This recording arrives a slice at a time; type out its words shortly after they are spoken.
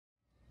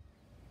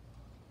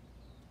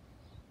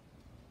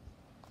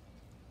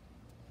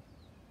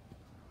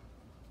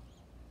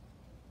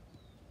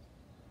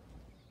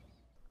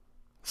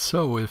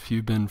So if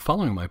you've been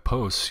following my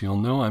posts, you'll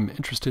know I'm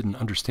interested in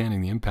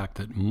understanding the impact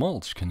that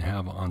mulch can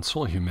have on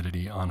soil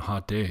humidity on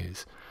hot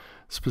days.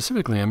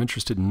 Specifically, I'm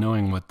interested in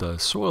knowing what the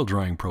soil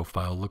drying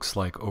profile looks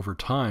like over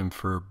time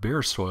for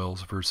bare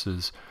soils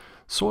versus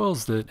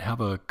soils that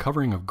have a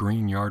covering of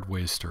green yard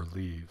waste or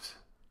leaves.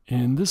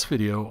 In this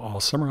video,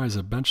 I'll summarize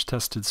a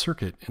bench-tested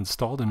circuit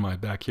installed in my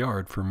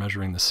backyard for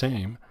measuring the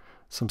same,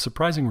 some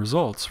surprising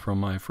results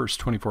from my first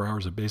 24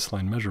 hours of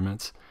baseline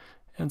measurements,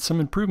 and some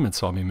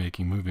improvements I'll be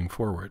making moving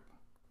forward.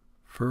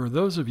 For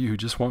those of you who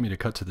just want me to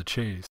cut to the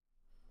chase,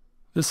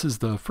 this is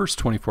the first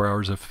 24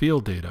 hours of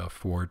field data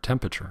for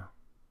temperature.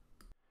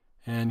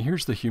 And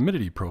here's the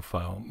humidity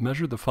profile,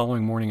 measured the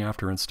following morning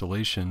after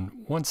installation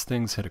once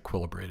things had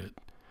equilibrated.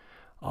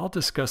 I'll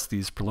discuss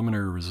these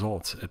preliminary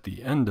results at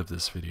the end of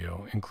this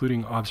video,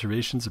 including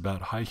observations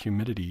about high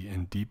humidity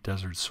in deep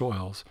desert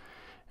soils,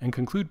 and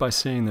conclude by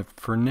saying that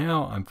for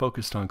now I'm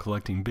focused on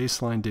collecting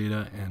baseline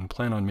data and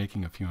plan on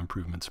making a few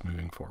improvements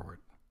moving forward.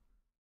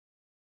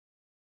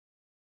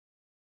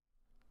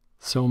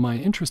 So my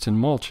interest in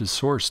mulch is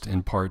sourced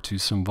in part to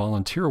some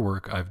volunteer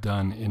work I've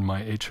done in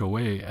my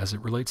HOA as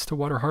it relates to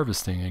water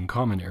harvesting in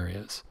common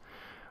areas.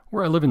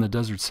 Where I live in the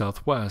desert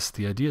Southwest,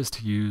 the idea is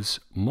to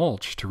use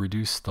mulch to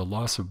reduce the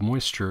loss of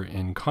moisture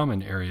in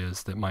common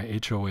areas that my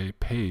HOA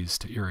pays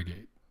to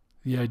irrigate.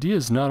 The idea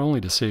is not only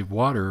to save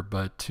water,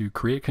 but to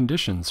create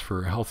conditions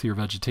for healthier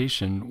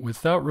vegetation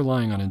without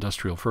relying on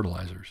industrial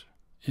fertilizers.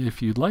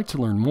 If you'd like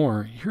to learn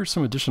more, here's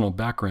some additional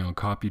background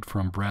copied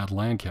from Brad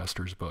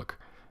Lancaster's book,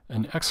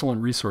 an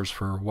excellent resource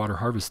for water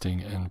harvesting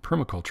and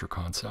permaculture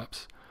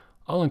concepts.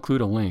 I'll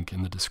include a link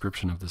in the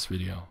description of this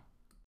video.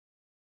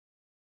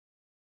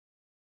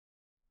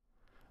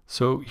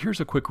 So here's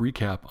a quick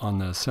recap on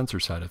the sensor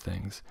side of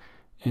things.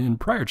 In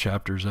prior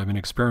chapters, I've been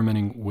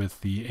experimenting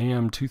with the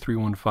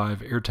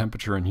AM2315 air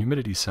temperature and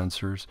humidity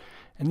sensors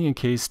and the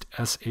encased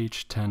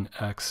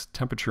SH10X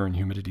temperature and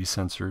humidity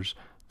sensors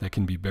that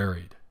can be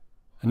buried.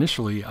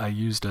 Initially, I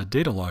used a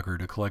data logger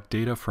to collect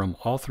data from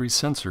all three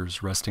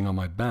sensors resting on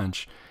my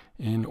bench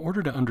in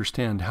order to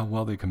understand how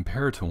well they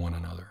compare to one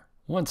another.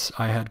 Once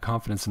I had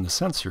confidence in the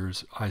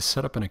sensors, I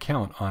set up an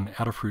account on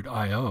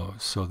Adafruit.io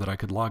so that I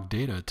could log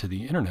data to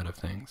the Internet of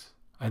Things.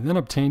 I then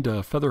obtained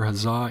a Feather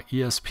Huzzah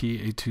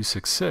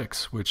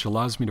ESP8266, which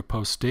allows me to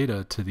post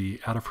data to the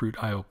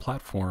Adafruit.io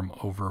platform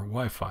over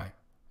Wi-Fi,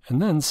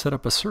 and then set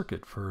up a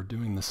circuit for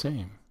doing the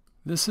same.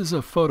 This is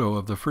a photo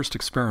of the first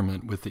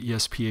experiment with the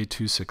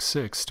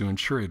ESP8266 to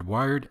ensure it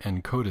wired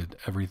and coded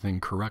everything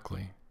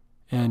correctly.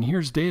 And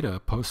here's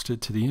data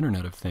posted to the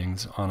Internet of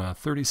Things on a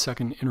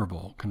 30-second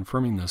interval,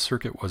 confirming the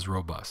circuit was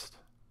robust.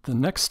 The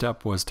next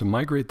step was to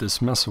migrate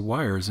this mess of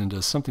wires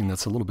into something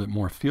that's a little bit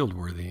more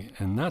field-worthy,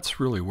 and that's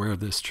really where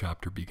this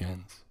chapter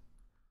begins.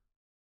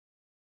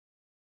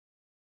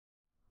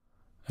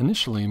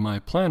 Initially, my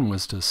plan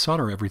was to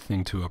solder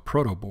everything to a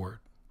proto board,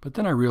 but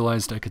then I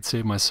realized I could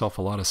save myself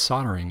a lot of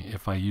soldering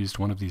if I used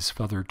one of these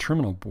feather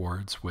terminal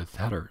boards with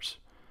headers.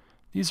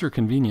 These are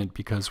convenient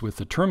because with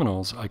the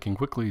terminals I can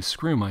quickly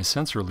screw my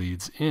sensor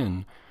leads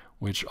in,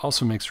 which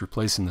also makes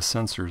replacing the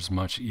sensors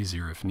much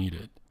easier if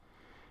needed.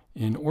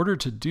 In order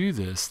to do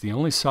this, the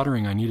only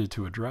soldering I needed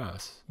to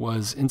address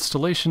was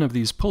installation of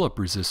these pull-up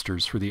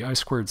resistors for the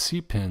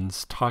I2C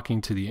pins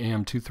talking to the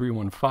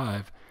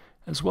AM2315,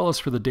 as well as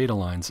for the data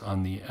lines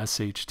on the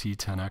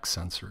SHT10X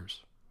sensors.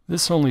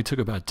 This only took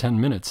about 10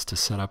 minutes to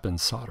set up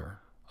and solder.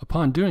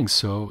 Upon doing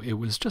so, it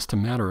was just a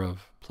matter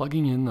of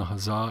plugging in the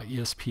Huzzah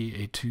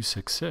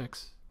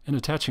ESP8266 and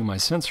attaching my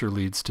sensor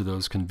leads to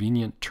those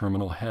convenient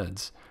terminal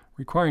heads,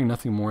 requiring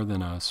nothing more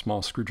than a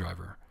small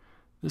screwdriver.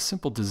 This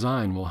simple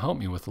design will help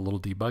me with a little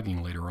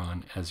debugging later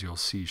on, as you'll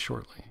see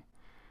shortly.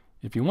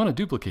 If you want to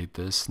duplicate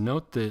this,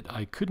 note that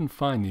I couldn't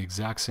find the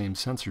exact same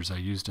sensors I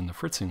used in the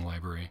Fritzing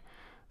library,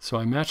 so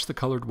I matched the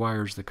colored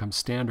wires that come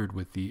standard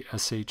with the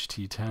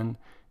SHT10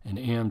 and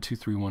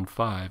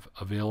AM2315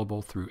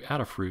 available through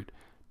Adafruit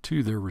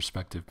to their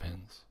respective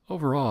pins.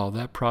 Overall,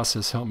 that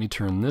process helped me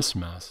turn this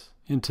mess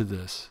into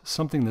this,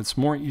 something that's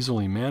more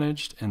easily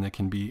managed and that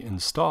can be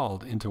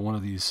installed into one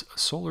of these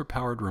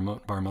solar-powered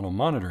remote environmental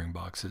monitoring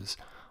boxes,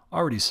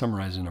 already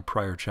summarized in a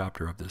prior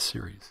chapter of this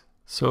series.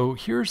 So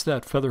here's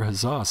that Feather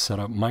Huzzah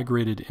setup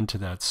migrated into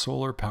that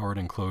solar-powered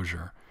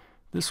enclosure.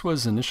 This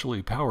was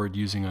initially powered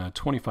using a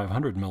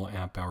 2500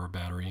 mAh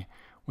battery,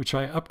 which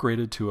I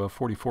upgraded to a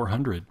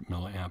 4400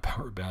 mAh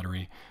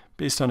battery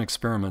based on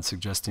experiments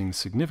suggesting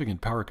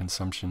significant power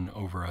consumption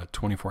over a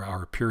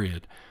 24-hour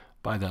period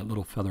by that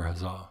little Feather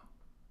Huzzah.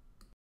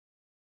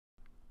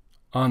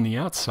 On the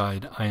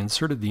outside, I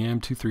inserted the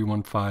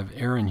AM2315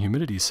 air and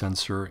humidity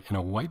sensor in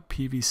a white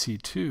PVC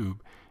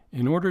tube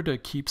in order to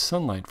keep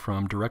sunlight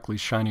from directly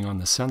shining on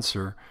the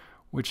sensor,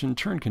 which in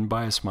turn can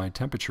bias my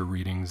temperature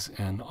readings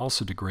and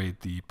also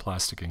degrade the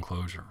plastic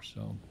enclosure.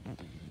 So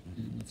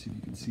let's see if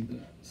you can see the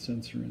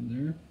sensor in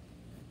there.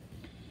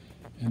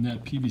 And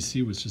that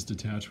PVC was just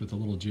attached with a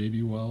little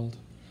JB weld.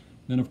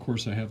 Then of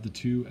course I have the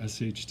two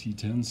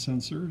SHT10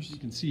 sensors. You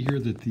can see here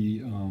that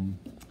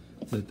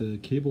the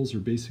cables are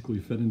basically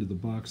fed into the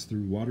box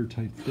through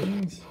watertight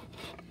fittings.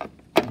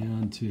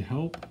 And to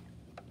help,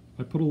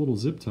 I put a little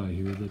zip tie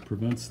here that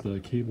prevents the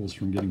cables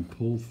from getting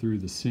pulled through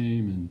the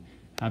same and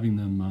having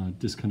them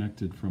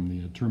disconnected from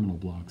the terminal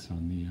blocks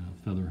on the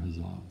feather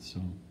huzzah.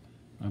 So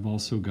I've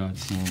also got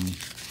some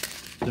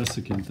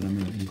desiccant that I'm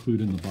going to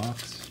include in the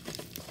box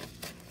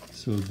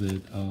so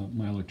that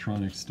my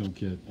electronics don't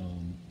get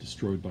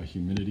destroyed by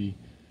humidity.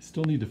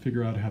 Still need to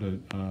figure out how to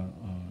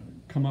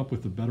come up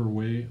with a better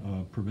way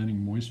of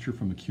preventing moisture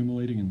from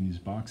accumulating in these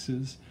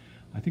boxes.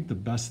 I think the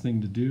best thing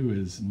to do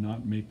is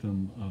not make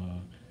them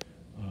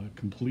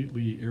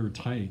completely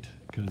airtight,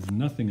 because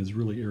nothing is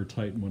really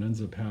airtight, and what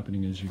ends up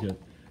happening is you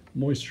get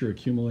moisture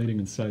accumulating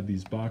inside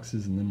these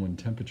boxes, and then when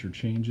temperature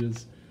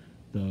changes,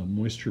 the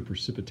moisture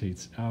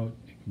precipitates out.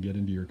 It can get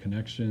into your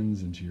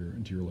connections, into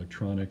your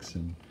electronics,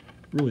 and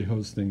really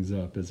hose things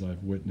up, as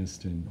I've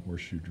witnessed in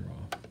horseshoe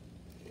draw.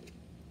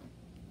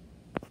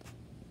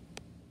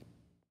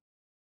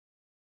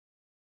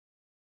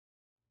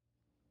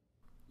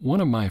 One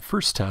of my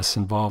first tests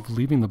involved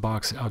leaving the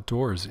box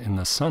outdoors in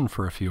the sun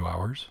for a few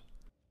hours,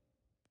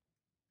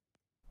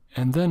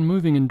 and then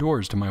moving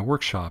indoors to my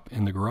workshop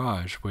in the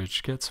garage,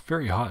 which gets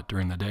very hot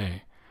during the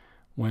day.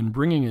 When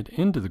bringing it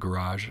into the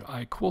garage,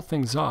 I cool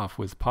things off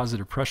with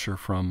positive pressure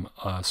from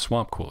a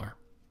swamp cooler.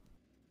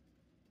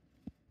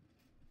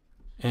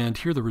 And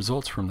here are the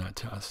results from that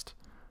test.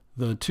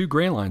 The two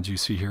gray lines you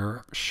see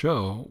here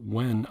show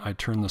when I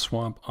turn the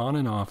swamp on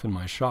and off in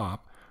my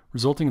shop,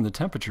 resulting in the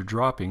temperature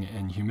dropping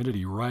and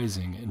humidity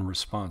rising in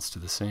response to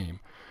the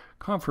same.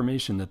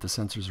 Confirmation that the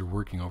sensors are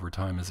working over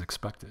time as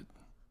expected.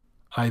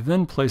 I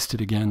then placed it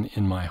again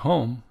in my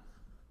home,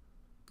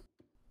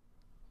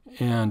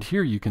 and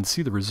here you can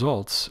see the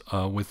results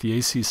with the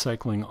AC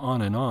cycling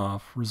on and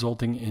off,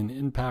 resulting in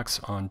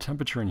impacts on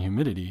temperature and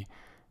humidity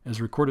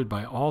as recorded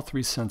by all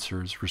three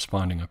sensors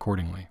responding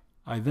accordingly.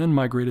 I then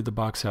migrated the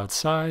box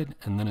outside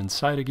and then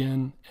inside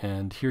again,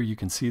 and here you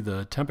can see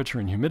the temperature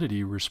and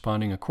humidity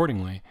responding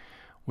accordingly,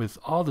 with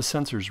all the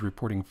sensors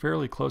reporting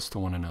fairly close to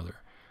one another.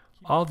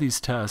 All these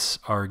tests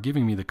are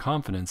giving me the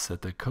confidence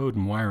that the code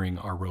and wiring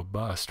are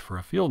robust for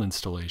a field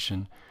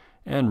installation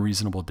and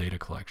reasonable data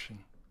collection.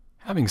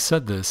 Having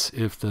said this,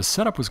 if the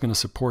setup was going to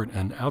support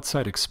an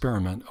outside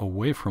experiment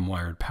away from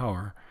wired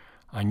power,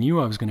 I knew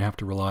I was going to have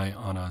to rely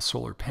on a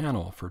solar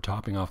panel for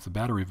topping off the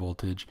battery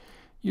voltage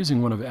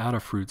using one of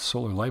Adafruit's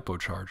solar LiPo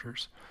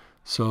chargers.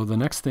 So the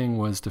next thing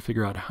was to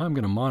figure out how I'm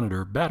going to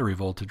monitor battery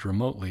voltage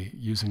remotely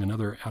using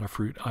another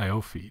Adafruit I/O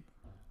feed.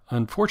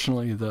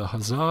 Unfortunately, the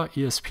Huzzah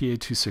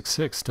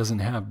ESP8266 doesn't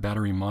have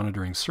battery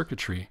monitoring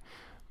circuitry,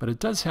 but it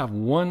does have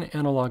one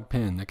analog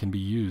pin that can be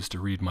used to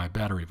read my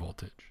battery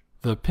voltage.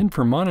 The pin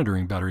for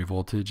monitoring battery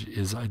voltage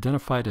is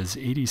identified as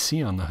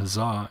ADC on the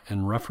Huzzah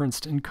and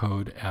referenced in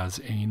code as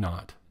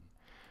A0.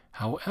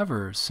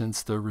 However,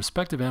 since the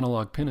respective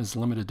analog pin is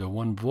limited to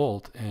 1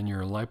 volt and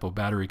your LiPo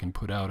battery can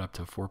put out up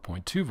to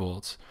 4.2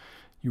 volts,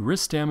 you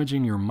risk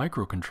damaging your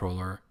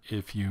microcontroller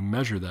if you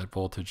measure that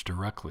voltage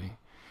directly.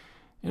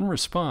 In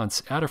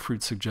response,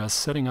 Adafruit suggests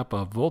setting up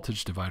a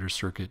voltage divider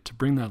circuit to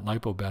bring that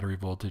LiPo battery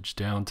voltage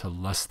down to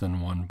less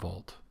than 1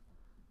 volt.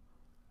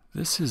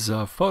 This is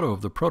a photo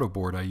of the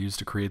protoboard I used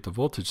to create the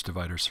voltage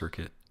divider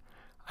circuit.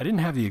 I didn't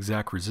have the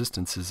exact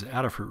resistances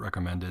Adafruit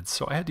recommended,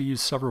 so I had to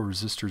use several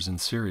resistors in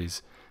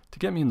series to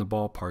get me in the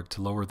ballpark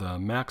to lower the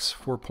max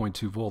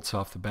 4.2 volts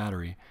off the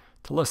battery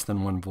to less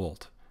than 1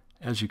 volt,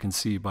 as you can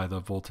see by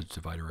the voltage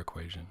divider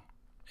equation.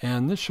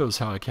 And this shows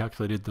how I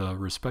calculated the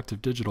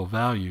respective digital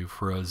value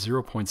for a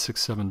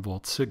 0.67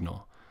 volt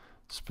signal.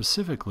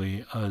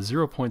 Specifically, a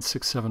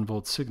 0.67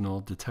 volt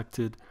signal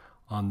detected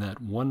on that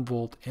 1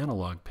 volt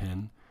analog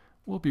pin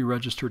will be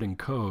registered in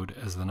code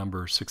as the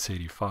number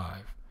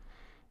 685.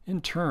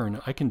 In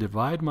turn, I can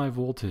divide my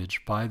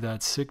voltage by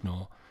that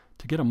signal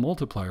to get a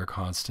multiplier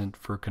constant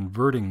for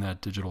converting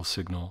that digital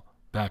signal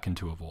back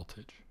into a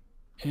voltage.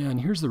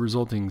 And here's the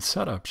resulting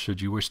setup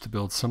should you wish to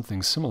build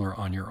something similar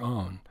on your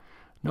own.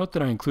 Note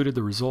that I included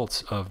the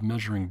results of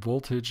measuring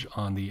voltage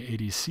on the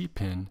ADC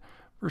pin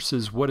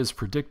versus what is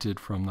predicted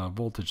from the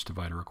voltage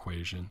divider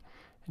equation,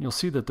 and you'll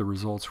see that the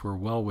results were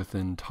well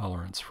within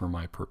tolerance for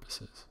my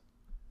purposes.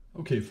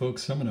 Okay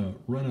folks, I'm going to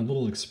run a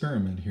little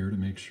experiment here to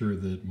make sure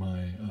that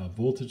my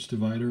voltage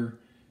divider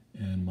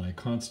and my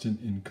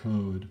constant in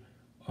code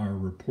are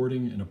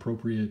reporting an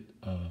appropriate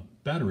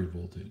battery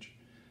voltage.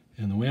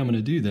 And the way I'm going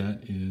to do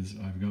that is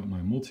I've got my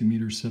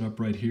multimeter set up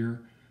right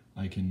here.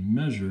 I can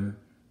measure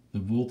the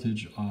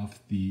voltage off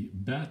the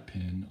BAT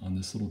pin on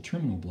this little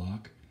terminal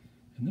block,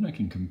 and then I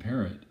can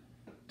compare it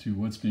to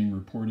what's being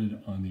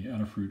reported on the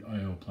Adafruit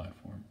I/O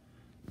platform.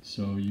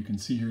 So you can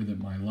see here that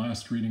my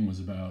last reading was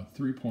about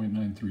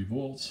 3.93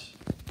 volts.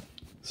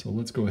 So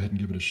let's go ahead and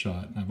give it a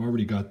shot. And I've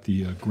already got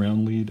the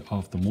ground lead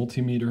off the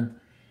multimeter.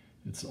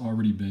 It's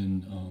already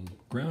been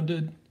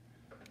grounded.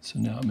 So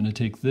now I'm going to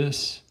take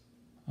this,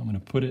 I'm going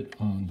to put it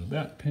on the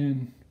BAT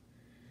pin.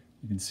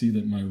 You can see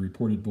that my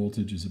reported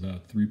voltage is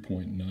about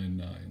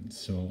 3.99.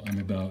 So I'm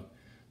about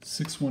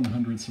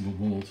 6/100ths of a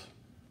volt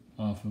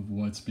off of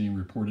what's being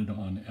reported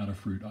on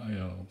Adafruit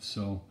I/O.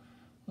 So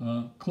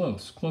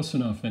Close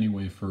enough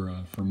anyway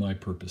for my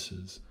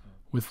purposes.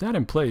 With that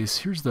in place,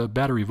 here's the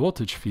battery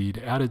voltage feed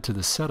added to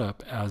the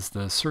setup as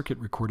the circuit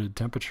recorded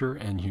temperature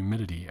and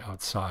humidity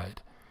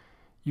outside.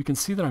 You can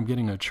see that I'm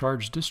getting a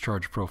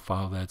charge-discharge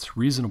profile that's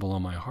reasonable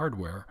on my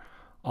hardware,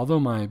 although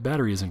my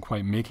battery isn't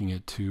quite making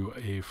it to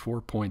a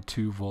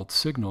 4.2 volt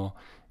signal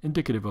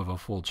indicative of a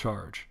full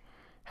charge.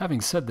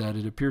 Having said that,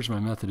 it appears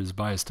my method is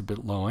biased a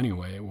bit low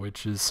anyway,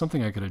 which is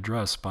something I could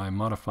address by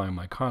modifying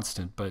my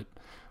constant, but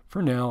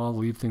for now I'll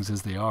leave things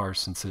as they are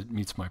since it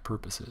meets my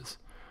purposes.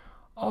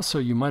 Also,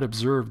 you might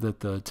observe that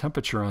the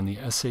temperature on the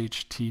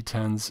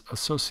SHT10s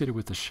associated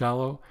with the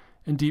shallow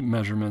and deep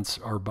measurements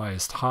are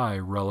biased high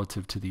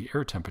relative to the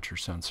air temperature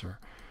sensor.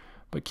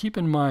 But keep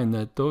in mind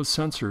that those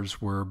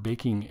sensors were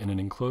baking in an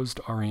enclosed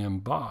REM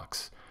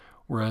box,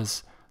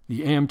 whereas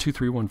the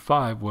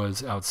AM2315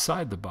 was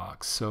outside the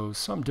box, so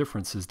some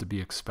difference is to be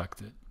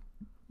expected.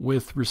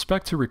 With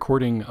respect to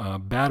recording a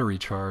battery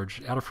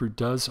charge, Adafruit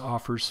does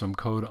offer some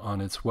code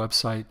on its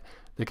website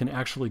that can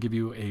actually give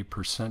you a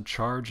 %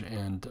 charge,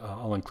 and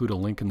I'll include a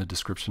link in the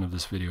description of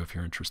this video if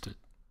you're interested.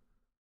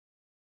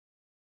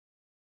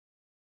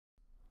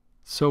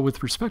 So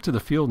with respect to the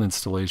field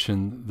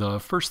installation, the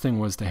first thing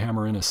was to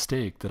hammer in a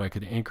stake that I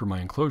could anchor my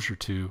enclosure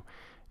to,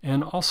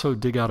 and also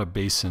dig out a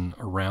basin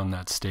around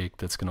that stake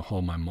that's going to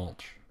hold my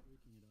mulch.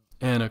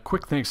 And a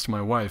quick thanks to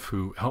my wife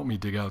who helped me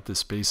dig out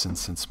this basin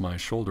since my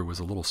shoulder was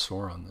a little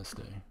sore on this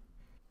day.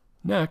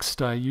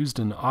 Next, I used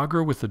an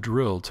auger with a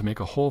drill to make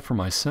a hole for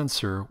my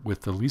sensor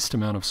with the least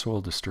amount of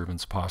soil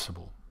disturbance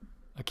possible.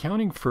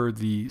 Accounting for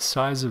the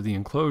size of the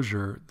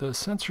enclosure, the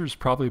sensor is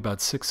probably about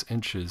 6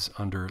 inches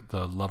under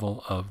the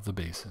level of the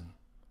basin.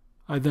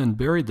 I then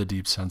buried the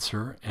deep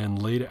sensor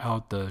and laid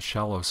out the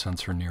shallow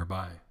sensor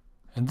nearby.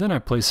 And then I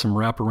placed some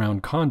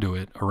wraparound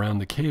conduit around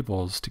the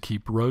cables to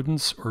keep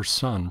rodents or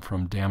sun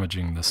from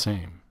damaging the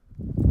same.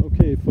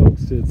 Okay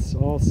folks, it's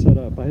all set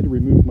up. I had to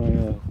remove my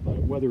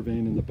weather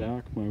vane in the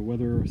back, my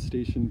weather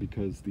station,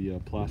 because the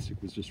plastic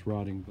was just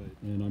rotting.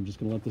 And I'm just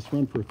going to let this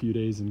run for a few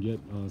days and get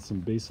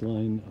some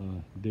baseline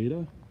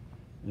data.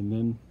 And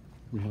then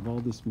we have all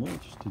this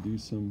mulch to do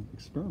some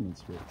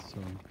experiments with.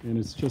 And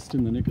it's just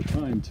in the nick of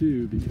time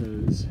too,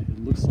 because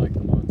it looks like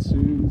the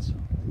monsoons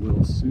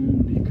will soon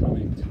be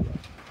coming to us.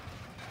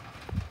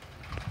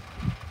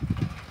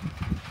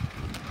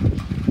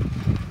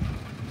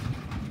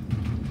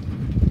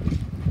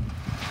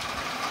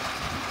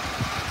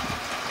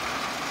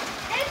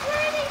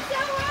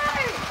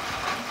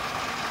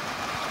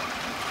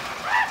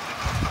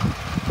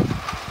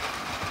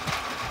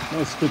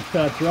 Nice big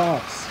fat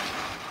drops.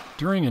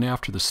 During and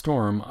after the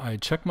storm, I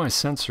checked my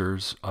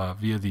sensors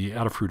via the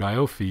Adafruit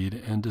I/O feed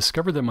and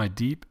discovered that my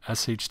deep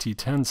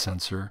SHT10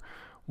 sensor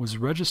was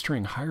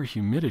registering higher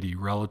humidity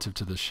relative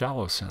to the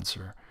shallow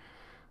sensor.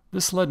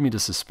 This led me to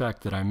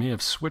suspect that I may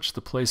have switched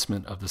the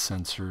placement of the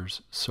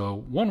sensors, so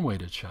one way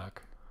to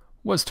check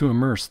was to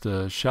immerse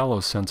the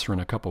shallow sensor in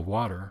a cup of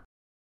water.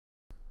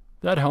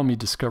 That helped me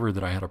discover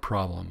that I had a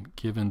problem,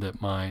 given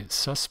that my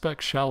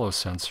suspect shallow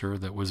sensor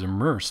that was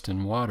immersed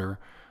in water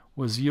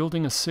was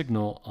yielding a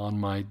signal on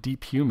my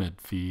deep humid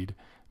feed,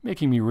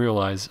 making me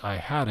realize I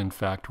had in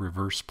fact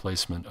reversed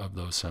placement of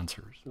those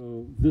sensors.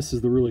 So this is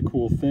the really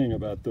cool thing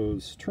about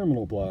those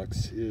terminal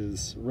blocks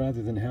is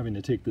rather than having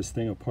to take this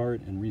thing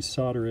apart and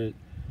resolder it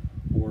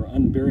or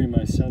unbury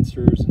my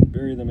sensors and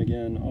bury them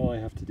again, all I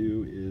have to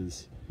do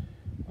is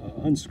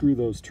unscrew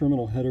those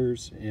terminal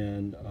headers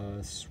and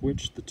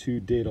switch the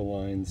two data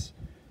lines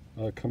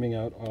coming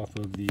out off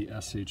of the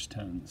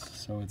SH10s.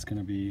 So it's going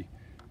to be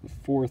the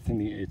 4th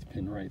and the 8th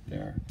pin right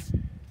there,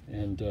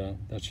 and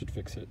that should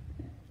fix it.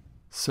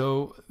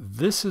 So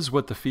this is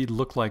what the feed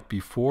looked like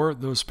before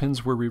those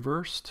pins were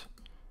reversed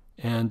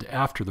and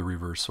after the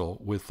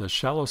reversal, with the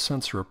shallow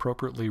sensor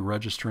appropriately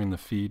registering the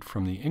feed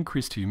from the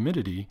increased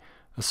humidity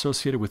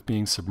associated with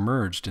being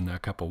submerged in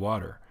that cup of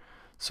water.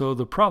 So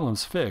the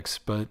problem's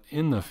fixed, but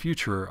in the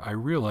future I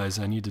realize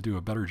I need to do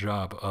a better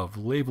job of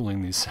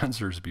labeling these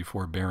sensors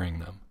before burying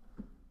them.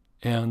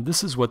 And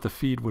this is what the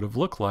feed would have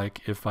looked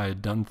like if I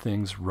had done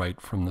things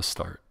right from the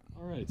start.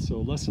 All right, so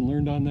lesson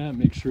learned on that.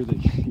 Make sure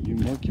that you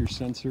mark your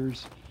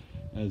sensors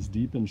as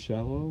deep and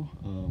shallow.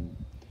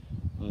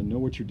 Know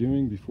what you're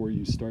doing before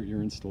you start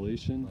your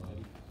installation.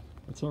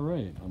 That's all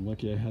right. I'm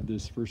lucky I had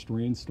this first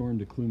rainstorm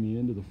to clue me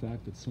into the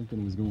fact that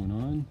something was going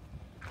on.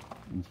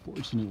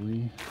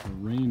 Unfortunately, the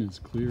rain is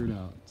cleared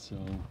out, so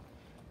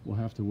we'll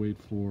have to wait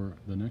for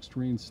the next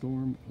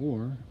rainstorm,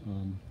 or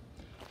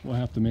we'll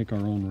have to make our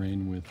own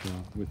rain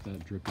with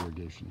that drip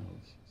irrigation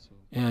hose.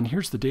 And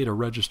here's the data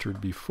registered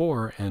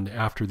before and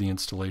after the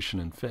installation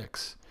and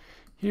fix.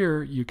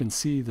 Here you can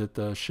see that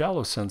the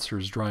shallow sensor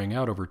is drying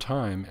out over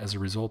time as a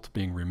result of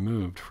being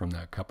removed from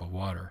that cup of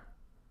water.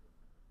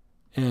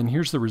 And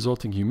here's the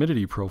resulting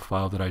humidity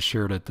profile that I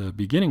shared at the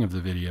beginning of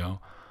the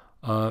video,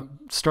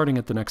 starting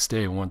at the next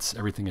day once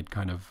everything had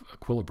kind of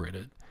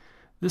equilibrated.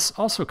 This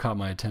also caught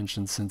my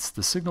attention since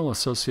the signal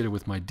associated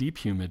with my deep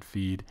humid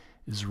feed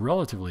is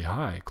relatively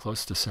high,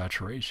 close to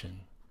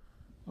saturation.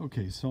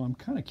 Okay, so I'm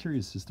kind of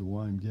curious as to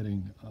why I'm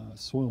getting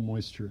soil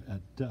moisture at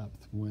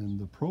depth when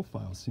the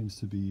profile seems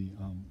to be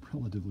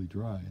relatively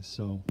dry.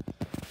 So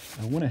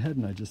I went ahead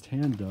and I just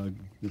hand dug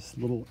this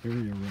little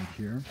area right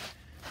here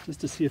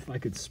just to see if I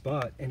could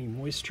spot any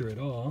moisture at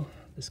all.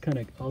 This kind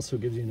of also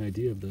gives you an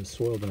idea of the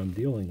soil that I'm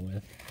dealing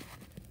with.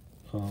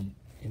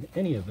 In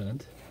any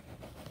event,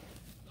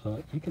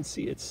 you can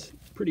see it's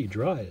pretty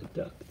dry at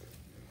depth,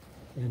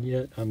 and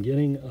yet I'm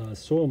getting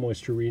soil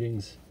moisture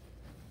readings,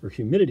 or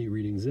humidity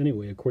readings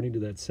anyway, according to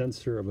that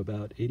sensor, of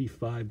about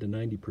 85 to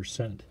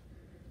 90%.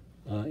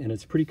 And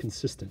it's pretty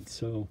consistent.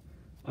 So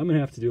I'm going to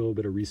have to do a little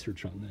bit of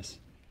research on this.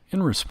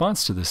 In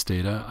response to this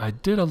data, I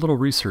did a little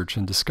research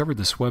and discovered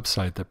this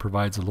website that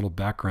provides a little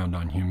background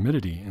on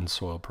humidity in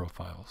soil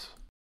profiles.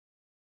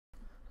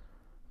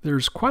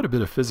 There's quite a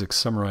bit of physics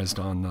summarized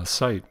on the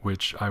site,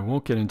 which I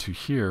won't get into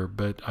here,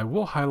 but I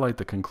will highlight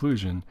the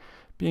conclusion,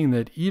 being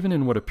that even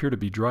in what appear to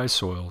be dry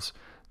soils,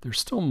 there's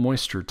still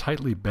moisture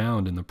tightly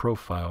bound in the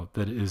profile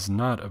that is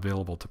not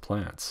available to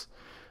plants.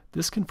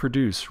 This can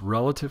produce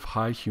relative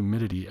high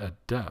humidity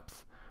at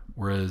depth,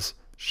 whereas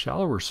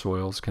shallower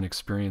soils can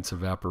experience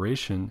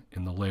evaporation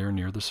in the layer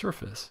near the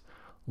surface,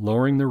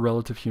 lowering their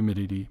relative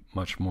humidity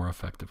much more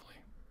effectively.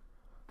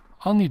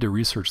 I'll need to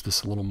research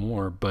this a little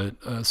more, but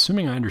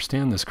assuming I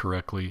understand this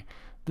correctly,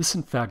 this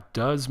in fact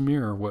does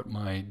mirror what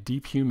my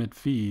deep humid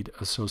feed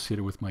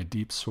associated with my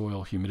deep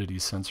soil humidity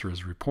sensor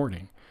is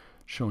reporting,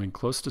 showing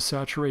close to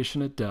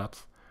saturation at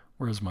depth,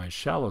 whereas my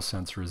shallow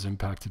sensor is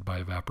impacted by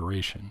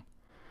evaporation.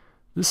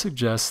 This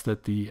suggests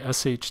that the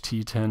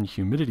SHT10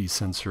 humidity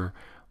sensor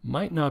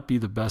might not be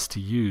the best to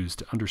use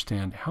to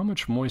understand how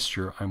much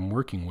moisture I'm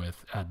working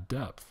with at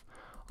depth,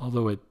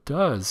 although it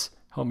does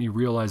help me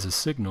realize a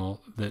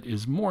signal that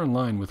is more in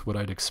line with what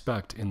I'd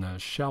expect in the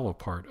shallow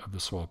part of the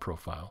soil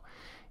profile,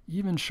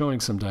 even showing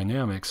some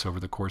dynamics over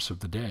the course of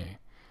the day.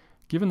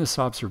 Given this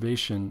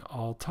observation,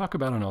 I'll talk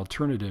about an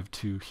alternative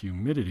to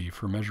humidity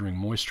for measuring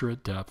moisture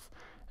at depth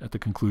at the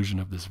conclusion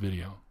of this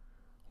video.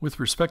 With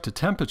respect to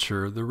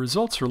temperature, the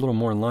results are a little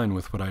more in line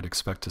with what I'd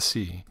expect to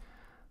see.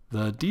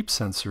 The deep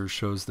sensor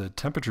shows that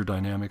temperature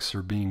dynamics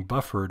are being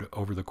buffered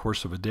over the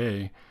course of a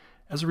day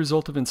as a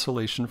result of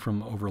insulation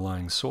from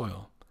overlying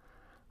soil.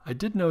 I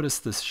did notice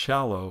this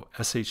shallow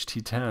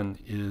SHT10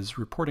 is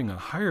reporting a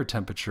higher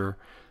temperature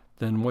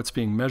than what's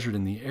being measured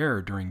in the air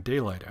during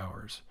daylight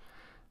hours.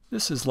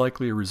 This is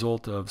likely a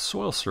result of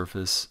soil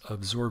surface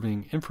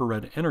absorbing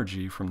infrared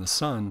energy from the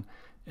sun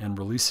and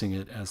releasing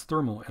it as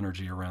thermal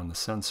energy around the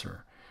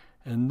sensor.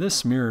 And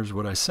this mirrors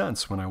what I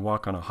sense when I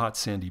walk on a hot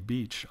sandy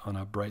beach on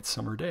a bright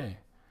summer day.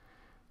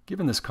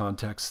 Given this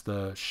context,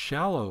 the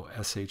shallow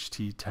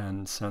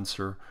SHT10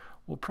 sensor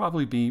will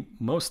probably be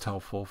most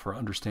helpful for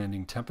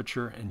understanding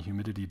temperature and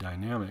humidity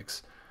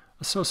dynamics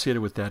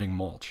associated with adding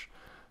mulch.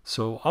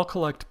 So I'll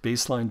collect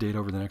baseline data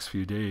over the next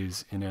few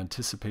days in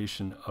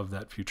anticipation of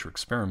that future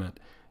experiment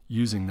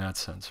using that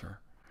sensor.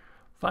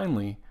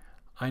 Finally,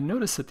 I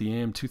notice that the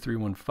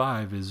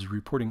AM2315 is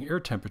reporting air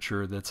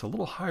temperature that's a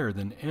little higher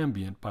than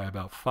ambient by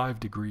about 5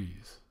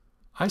 degrees.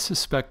 I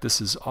suspect this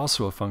is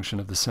also a function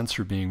of the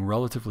sensor being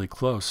relatively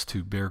close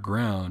to bare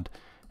ground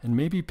and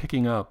maybe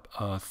picking up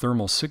a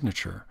thermal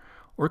signature,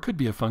 or it could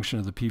be a function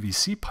of the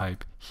PVC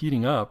pipe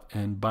heating up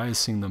and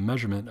biasing the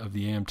measurement of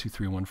the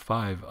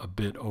AM2315 a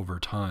bit over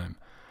time.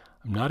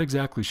 I'm not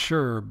exactly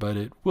sure, but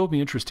it will be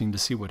interesting to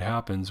see what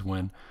happens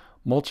when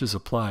mulch is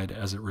applied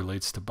as it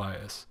relates to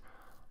bias.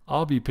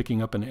 I'll be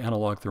picking up an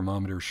analog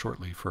thermometer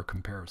shortly for a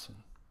comparison.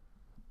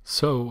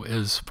 So,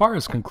 as far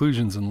as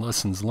conclusions and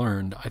lessons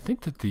learned, I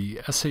think that the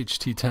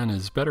SHT10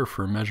 is better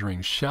for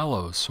measuring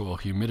shallow soil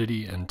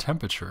humidity and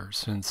temperature,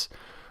 since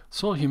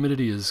soil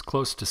humidity is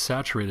close to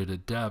saturated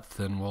at depth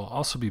and will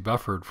also be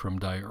buffered from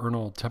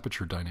diurnal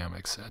temperature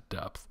dynamics at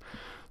depth.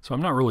 So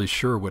I'm not really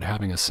sure what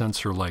having a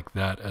sensor like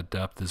that at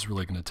depth is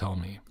really going to tell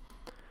me.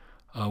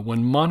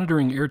 When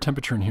monitoring air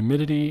temperature and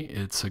humidity,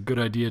 it's a good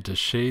idea to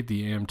shade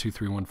the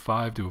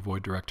AM2315 to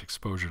avoid direct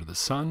exposure to the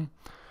sun.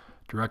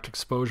 Direct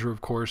exposure, of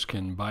course,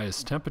 can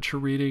bias temperature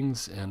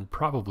readings and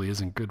probably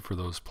isn't good for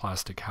those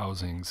plastic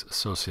housings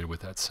associated with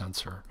that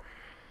sensor.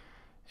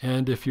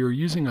 And if you're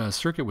using a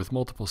circuit with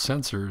multiple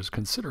sensors,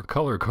 consider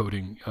color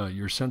coding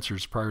your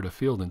sensors prior to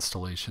field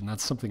installation.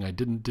 That's something I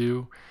didn't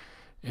do.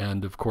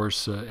 And of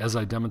course, as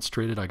I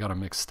demonstrated, I got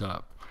them mixed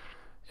up.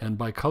 And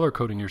by color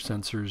coding your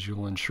sensors,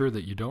 you'll ensure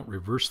that you don't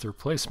reverse their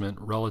placement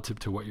relative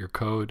to what your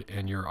code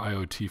and your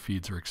IoT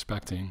feeds are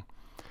expecting.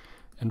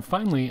 And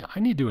finally, I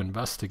need to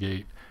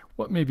investigate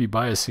what may be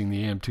biasing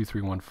the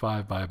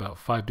AM2315 by about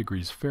 5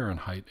 degrees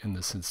Fahrenheit in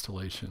this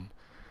installation.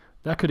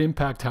 That could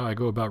impact how I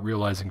go about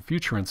realizing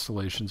future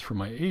installations for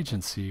my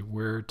agency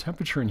where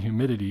temperature and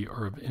humidity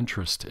are of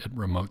interest at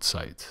remote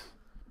sites.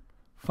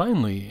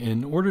 Finally,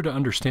 in order to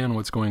understand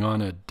what's going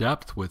on at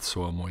depth with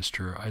soil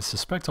moisture, I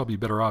suspect I'll be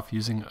better off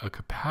using a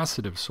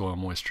capacitive soil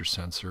moisture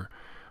sensor,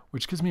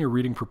 which gives me a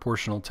reading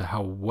proportional to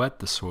how wet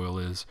the soil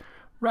is,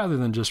 rather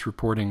than just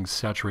reporting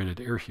saturated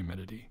air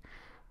humidity.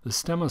 The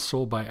stemma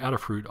sold by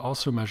Adafruit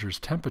also measures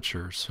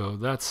temperature, so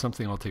that's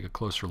something I'll take a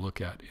closer look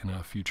at in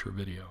a future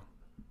video.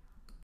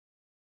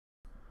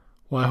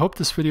 Well, I hope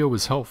this video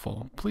was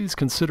helpful. Please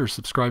consider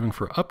subscribing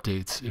for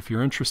updates if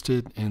you're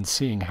interested in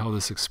seeing how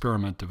this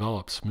experiment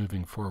develops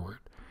moving forward.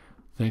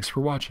 Thanks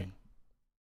for watching.